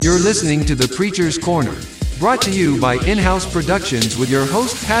You're listening to The Preacher's Corner, brought to you by In-House Productions with your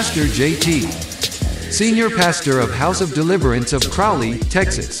host, Pastor JT, Senior Pastor of House of Deliverance of Crowley,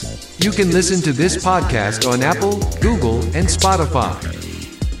 Texas. You can listen to this podcast on Apple, Google, and Spotify.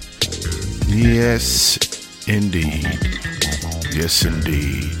 Yes, indeed. Yes,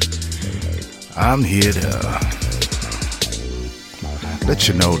 indeed. I'm here to let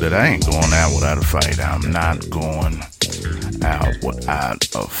you know that I ain't going out without a fight. I'm not going out without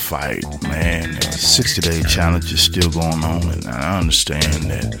a fight, man. The 60-day challenge is still going on, and I understand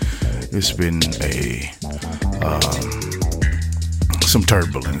that it's been some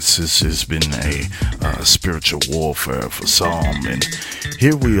turbulence. This has been a spiritual warfare for some, and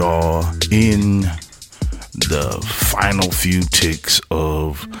here we are in the final few ticks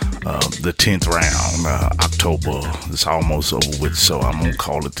of the 10th round. October is almost over with, so I'm gonna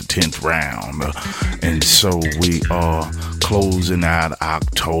call it the 10th round. And so we are closing out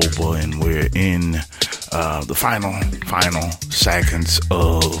October, and we're in the final seconds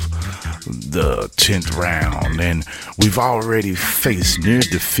of the 10th round, and we've already faced near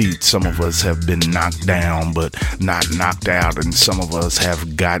defeat. Some of us have been knocked down but not knocked out, and some of us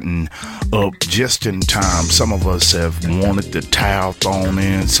have gotten up just in time. Some of us have wanted the towel thrown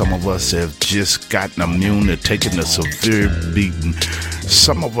in. Some of us have just gotten immune to taking a severe beating.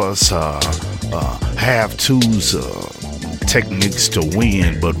 Some of us have tools, techniques to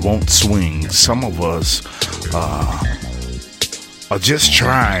win but won't swing. Some of us are just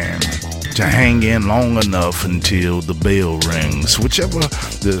trying to hang in long enough until the bell rings. Whichever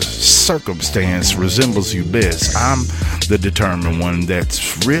the circumstance resembles you best, I'm the determined one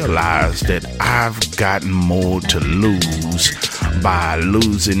that's realized that I've gotten more to lose by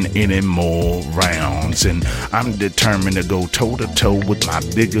losing any more rounds, and I'm determined to go toe-to-toe with my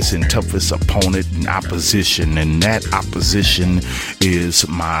biggest and toughest opponent in opposition, and that opposition is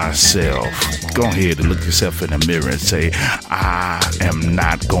myself. Go ahead and look yourself in the mirror and say, I am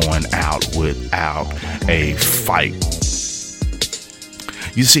not going out without a fight.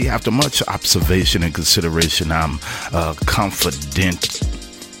 You see, after much observation and consideration, I'm confident.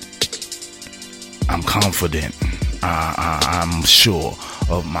 I'm sure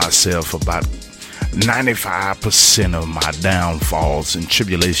of myself. About 95% of my downfalls and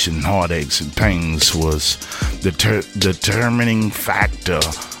tribulation, heartaches, and pains was the determining factor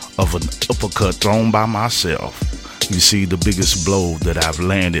of an uppercut thrown by myself. You see, the biggest blow that I've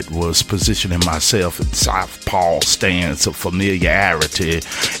landed was positioning myself in southpaw stance of familiarity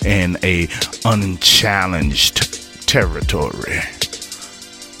in a unchallenged territory.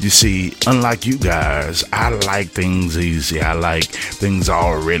 You see, unlike you guys, I like things easy. I like things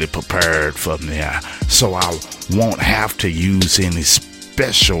already prepared for me. So I won't have to use any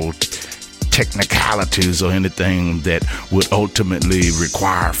special technicalities or anything that would ultimately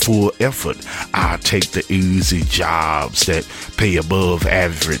require full effort. I take the easy jobs that pay above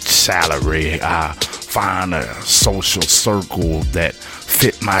average salary. I find a social circle that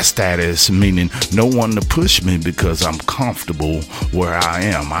fit my status, meaning no one to push me because I'm comfortable where I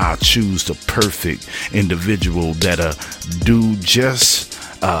am. I choose the perfect individual that'll do just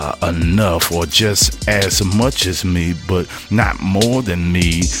enough or just as much as me, but not more than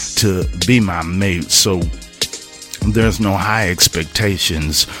me, to be my mate. So there's no high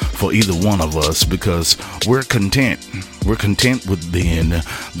expectations for either one of us because we're content. We're content with being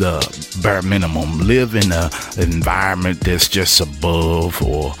the bare minimum. Live in an environment that's just above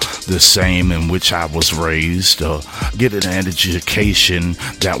or the same in which I was raised. Get an education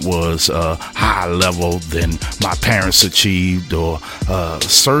that was higher level than my parents achieved, or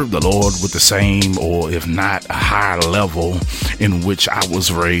serve the Lord with the same, or if not, a higher level in which I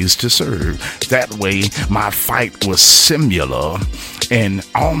was raised to serve. That way, my fight was similar and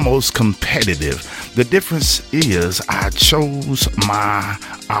almost competitive. The difference is I chose my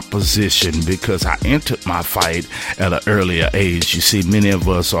opposition because I entered my fight at an earlier age. You see, many of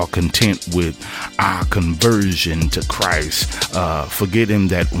us are content with our conversion to Christ, forgetting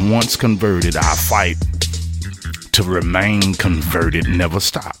that once converted, our fight to remain converted never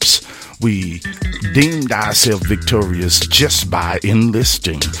stops. We deemed ourselves victorious just by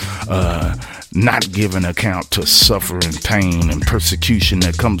enlisting, not giving account to suffering, pain, and persecution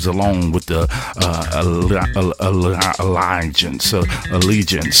that comes along with the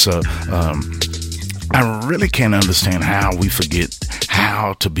allegiance. I really can't understand how we forget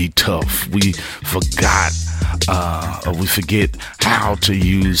how to be tough. We forgot We forget how to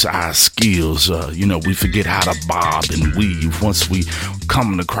use our skills. We forget how to bob and weave. Once we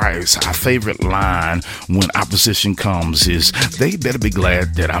come to Christ, our favorite line when opposition comes is, they better be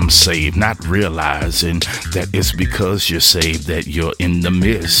glad that I'm saved, not realizing that it's because you're saved that you're in the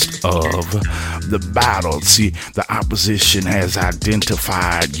midst of the battle. See, the opposition has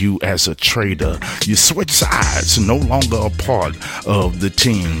identified you as a traitor. You switch sides, no longer a part of the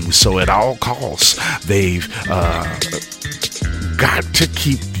team. So at all costs, they've got to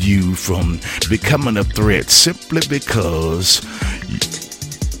keep you from becoming a threat simply because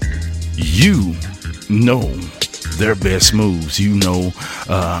you know their best moves. You know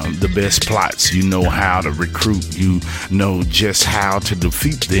the best plots. You know how to recruit. You know just how to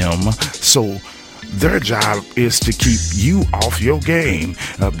defeat them. So their job is to keep you off your game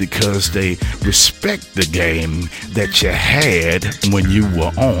because they respect the game that you had when you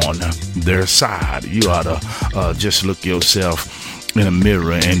were on their side. You ought to just look yourself in a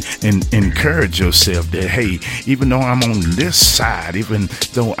mirror and encourage yourself that, hey, even though I'm on this side, even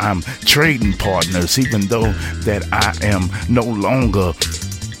though I'm trading partners, even though that I am no longer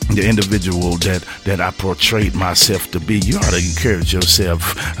the individual that I portrayed myself to be, you ought to encourage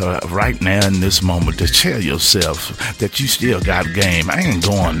yourself right now in this moment to tell yourself that you still got game. I ain't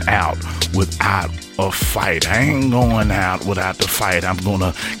going out without a fight. I ain't going out without the fight. I'm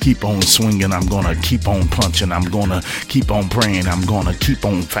gonna keep on swinging. I'm gonna keep on punching. I'm gonna keep on praying. I'm gonna keep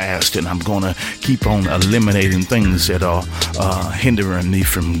on fasting. I'm gonna keep on eliminating things that are hindering me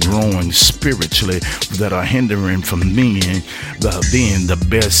from growing spiritually, that are hindering from me being the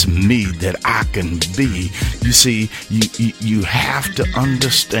best me that I can be. You see, you have to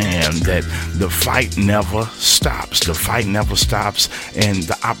understand that the fight never stops. The fight never stops, and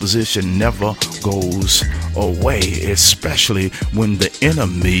the opposition never goes away, especially when the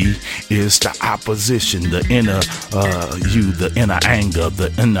enemy is the opposition, the inner the inner anger,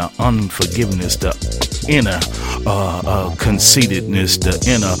 the inner unforgiveness, the inner conceitedness, the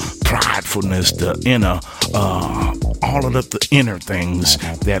inner pridefulness, the inner all of the inner things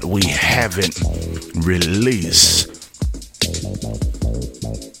that we haven't released,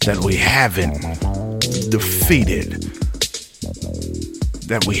 that we haven't defeated,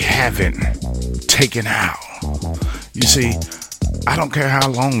 that we haven't taken out. You see, I don't care how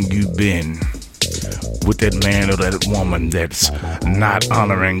long you've been with that man or that woman that's not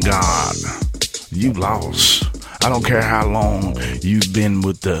honoring God. You lost. I don't care how long you've been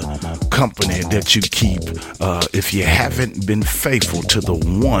with the company that you keep. If you haven't been faithful to the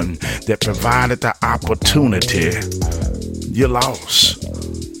one that provided the opportunity, you're lost.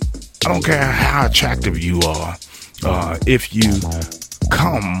 I don't care how attractive you are. If you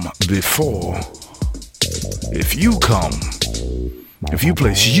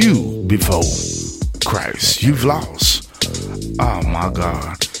place you before Christ, you've lost. Oh my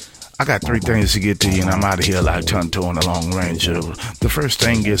God. I got 3 things to get to you, and I'm out of here like Tonto on the Long Ranger. The first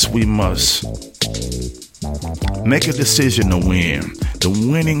thing is we must make a decision to win. The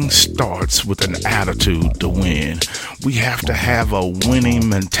winning starts with an attitude to win. We have to have a winning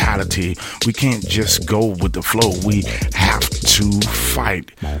mentality. We can't just go with the flow. We have to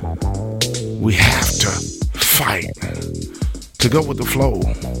fight. We have to fight. To go with the flow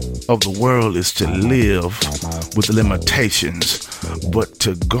of the world is to live with limitations, but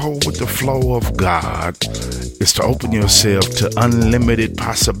to go with the flow of God is to open yourself to unlimited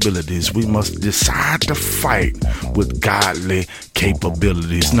possibilities. We must decide to fight with godly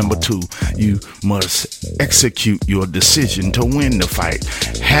capabilities. Number 2, you must execute your decision to win the fight.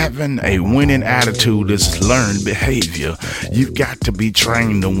 Having a winning attitude is learned behavior. You've got to be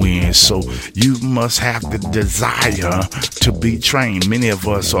trained to win, so you must have the desire to be trained. Many of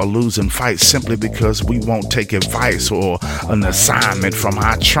us are losing fights simply because we won't take advice or an assignment from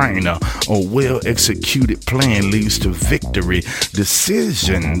our trainer. A well-executed plan leads to victory.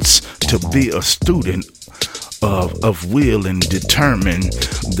 Decisions to be a student of will and determine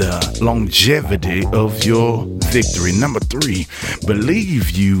the longevity of your victory. Number 3, believe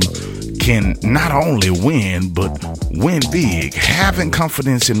you can not only win, but win big. Having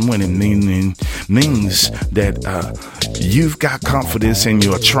confidence in winning means that you've got confidence in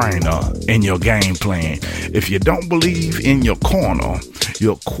your trainer, in your game plan. If you don't believe in your corner,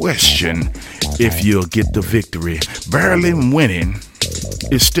 you'll question if you'll get the victory. Barely winning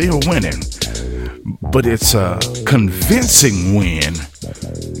is still winning, but it's a convincing win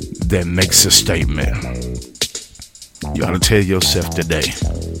that makes a statement. You ought to tell yourself today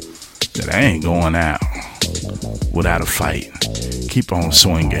that I ain't going out without a fight. Keep on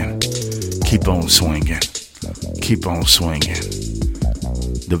swinging. Keep on swinging. Keep on swinging.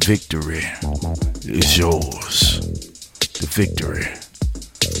 The victory is yours. The victory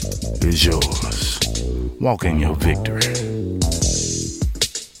is yours. Walk in your victory.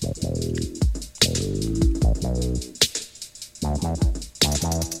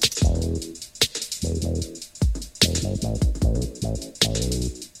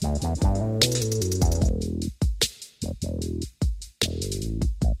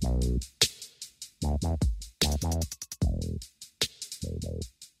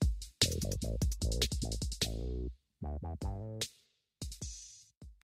 Bye.